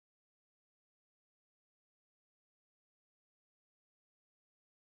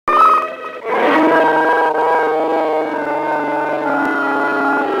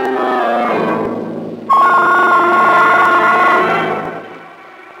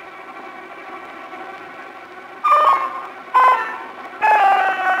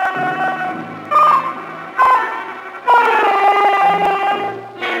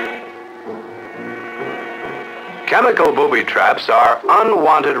Typical booby traps are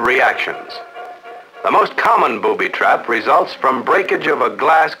unwanted reactions. The most common booby trap results from breakage of a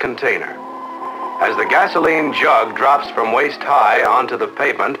glass container. As the gasoline jug drops from waist high onto the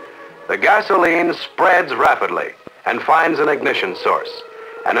pavement, the gasoline spreads rapidly and finds an ignition source.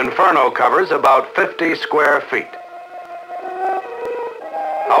 An inferno covers about 50 square feet.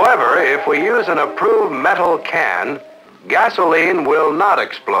 However, if we use an approved metal can, gasoline will not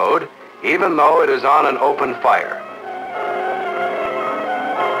explode, even though it is on an open fire.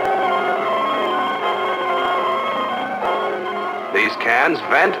 These cans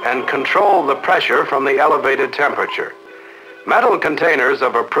vent and control the pressure from the elevated temperature. Metal containers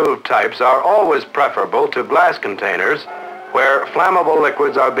of approved types are always preferable to glass containers where flammable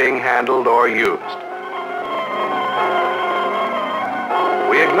liquids are being handled or used.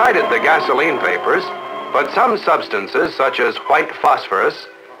 We ignited the gasoline vapors, but some substances such as white phosphorus,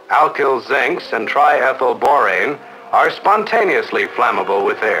 alkyl zincs, and triethylborane are spontaneously flammable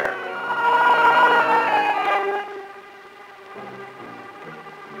with air.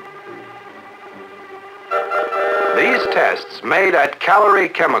 These tests made at Calorie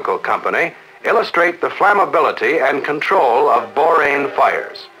Chemical Company illustrate the flammability and control of borane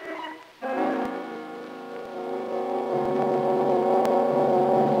fires.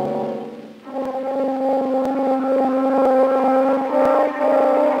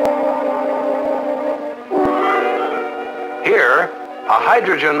 Here, a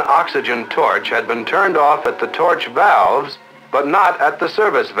hydrogen-oxygen torch had been turned off at the torch valves, but not at the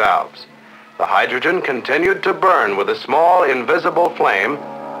service valves. The hydrogen continued to burn with a small, invisible flame,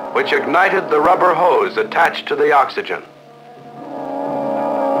 which ignited the rubber hose attached to the oxygen.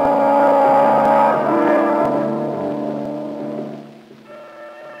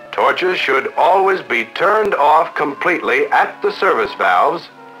 Torches should always be turned off completely at the service valves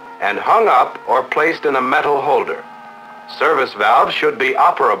and hung up or placed in a metal holder. Service valves should be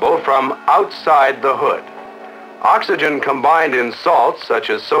operable from outside the hood. Oxygen combined in salts,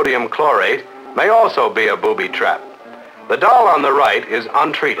 such as sodium chlorate, may also be a booby trap. The doll on the right is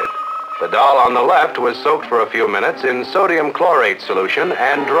untreated. The doll on the left was soaked for a few minutes in sodium chlorate solution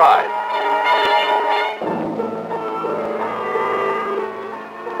and dried.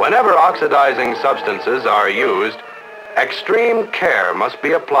 Whenever oxidizing substances are used, extreme care must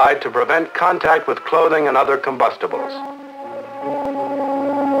be applied to prevent contact with clothing and other combustibles.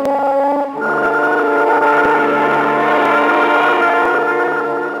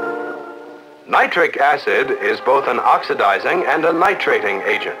 Nitric acid is both an oxidizing and a nitrating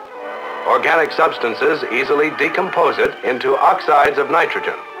agent. Organic substances easily decompose it into oxides of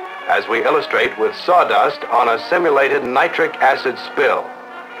nitrogen, as we illustrate with sawdust on a simulated nitric acid spill.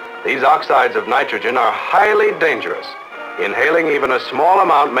 These oxides of nitrogen are highly dangerous. Inhaling even a small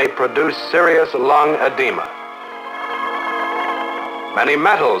amount may produce serious lung edema. Many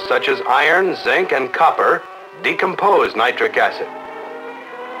metals such as iron, zinc, and copper decompose nitric acid.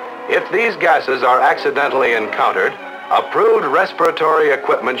 If these gases are accidentally encountered, approved respiratory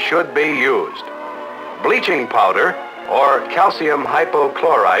equipment should be used. Bleaching powder, or calcium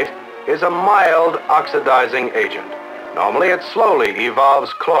hypochlorite, is a mild oxidizing agent. Normally it slowly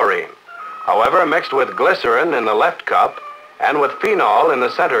evolves chlorine. However, mixed with glycerin in the left cup and with phenol in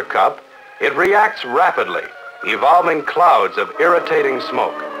the center cup, it reacts rapidly, evolving clouds of irritating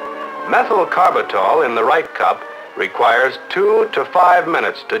smoke. Methyl carbitol in the right cup requires 2 to 5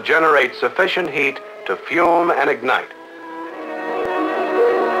 minutes to generate sufficient heat to fume and ignite.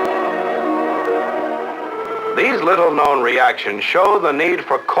 These little-known reactions show the need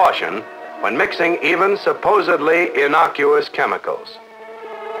for caution when mixing even supposedly innocuous chemicals.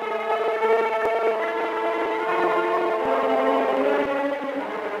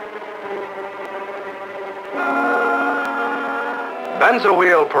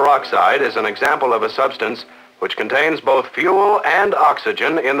 Benzoyl peroxide is an example of a substance which contains both fuel and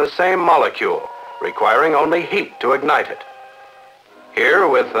oxygen in the same molecule, requiring only heat to ignite it. Here,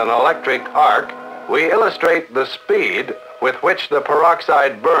 with an electric arc, we illustrate the speed with which the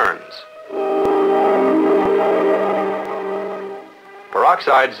peroxide burns.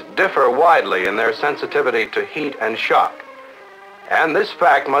 Peroxides differ widely in their sensitivity to heat and shock, and this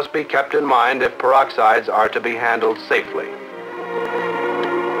fact must be kept in mind if peroxides are to be handled safely.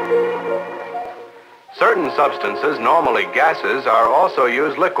 Certain substances, normally gases, are also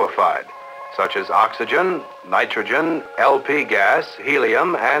used liquefied, such as oxygen, nitrogen, LP gas,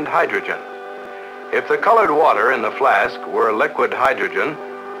 helium, and hydrogen. If the colored water in the flask were liquid hydrogen,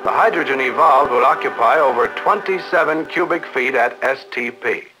 the hydrogen evolved would occupy over 27 cubic feet at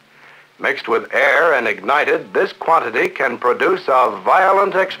STP. Mixed with air and ignited, this quantity can produce a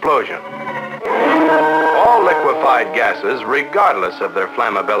violent explosion. All liquefied modified gases, regardless of their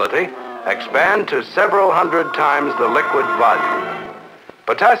flammability, expand to several hundred times the liquid volume.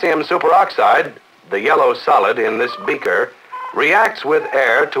 Potassium superoxide, the yellow solid in this beaker, reacts with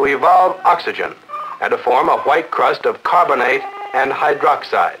air to evolve oxygen and to form a white crust of carbonate and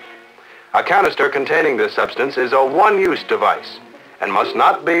hydroxide. A canister containing this substance is a one-use device and must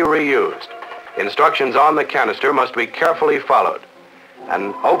not be reused. Instructions on the canister must be carefully followed.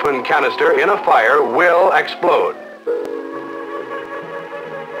 An open canister in a fire will explode.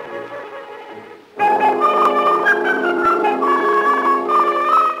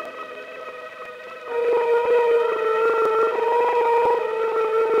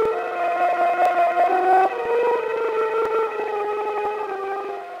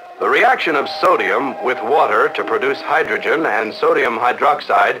 The reaction of sodium with water to produce hydrogen and sodium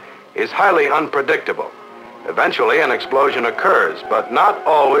hydroxide is highly unpredictable. Eventually, an explosion occurs, but not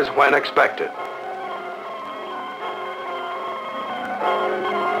always when expected.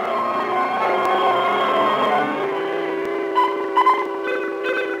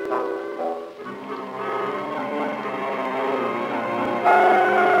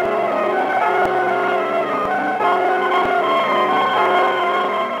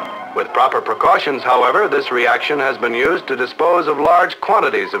 With proper precautions, however, this reaction has been used to dispose of large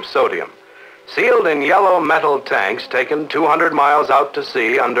quantities of sodium. Sealed in yellow metal tanks taken 200 miles out to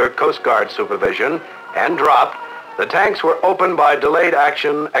sea under Coast Guard supervision and dropped, the tanks were opened by delayed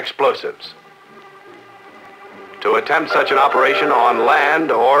action explosives. To attempt such an operation on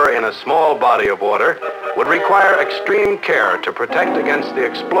land or in a small body of water would require extreme care to protect against the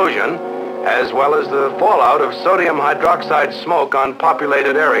explosion as well as the fallout of sodium hydroxide smoke on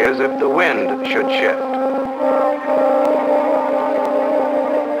populated areas if the wind should shift.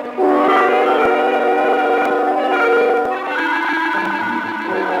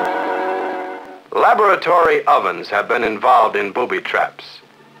 Laboratory ovens have been involved in booby traps.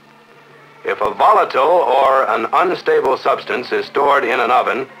 If a volatile or an unstable substance is stored in an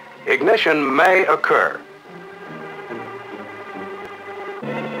oven, ignition may occur.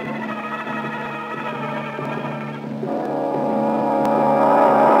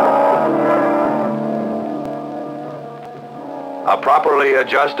 A properly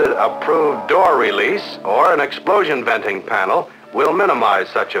adjusted approved door release or an explosion venting panel will minimize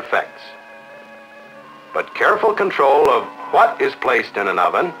such effects. But careful control of what is placed in an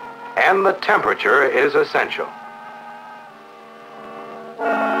oven and the temperature is essential.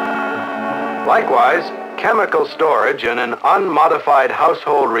 Likewise, chemical storage in an unmodified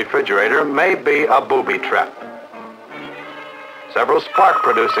household refrigerator may be a booby trap. Several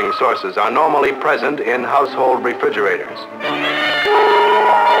spark-producing sources are normally present in household refrigerators.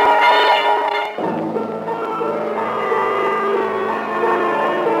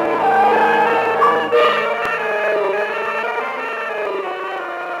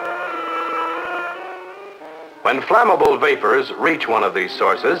 When flammable vapors reach one of these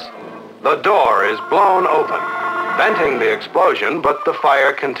sources, the door is blown open, venting the explosion, but the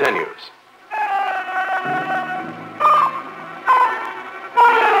fire continues.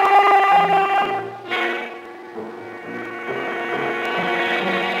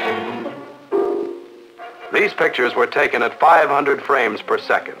 These pictures were taken at 500 frames per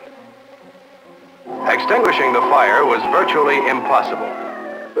second. Extinguishing the fire was virtually impossible.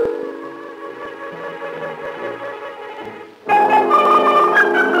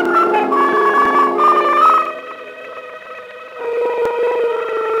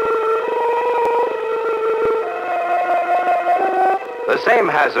 The same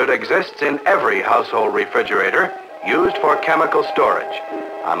hazard exists in every household refrigerator used for chemical storage,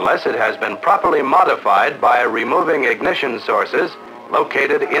 unless it has been properly modified by removing ignition sources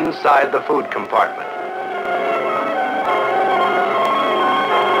located inside the food compartment.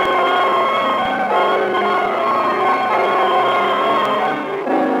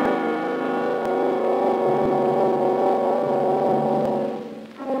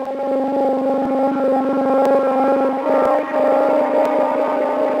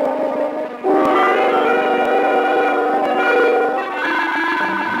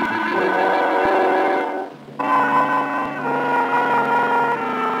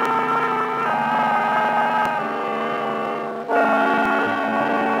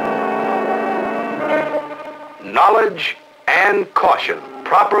 Knowledge and caution,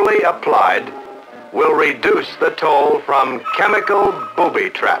 properly applied, will reduce the toll from chemical booby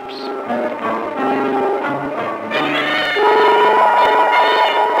traps.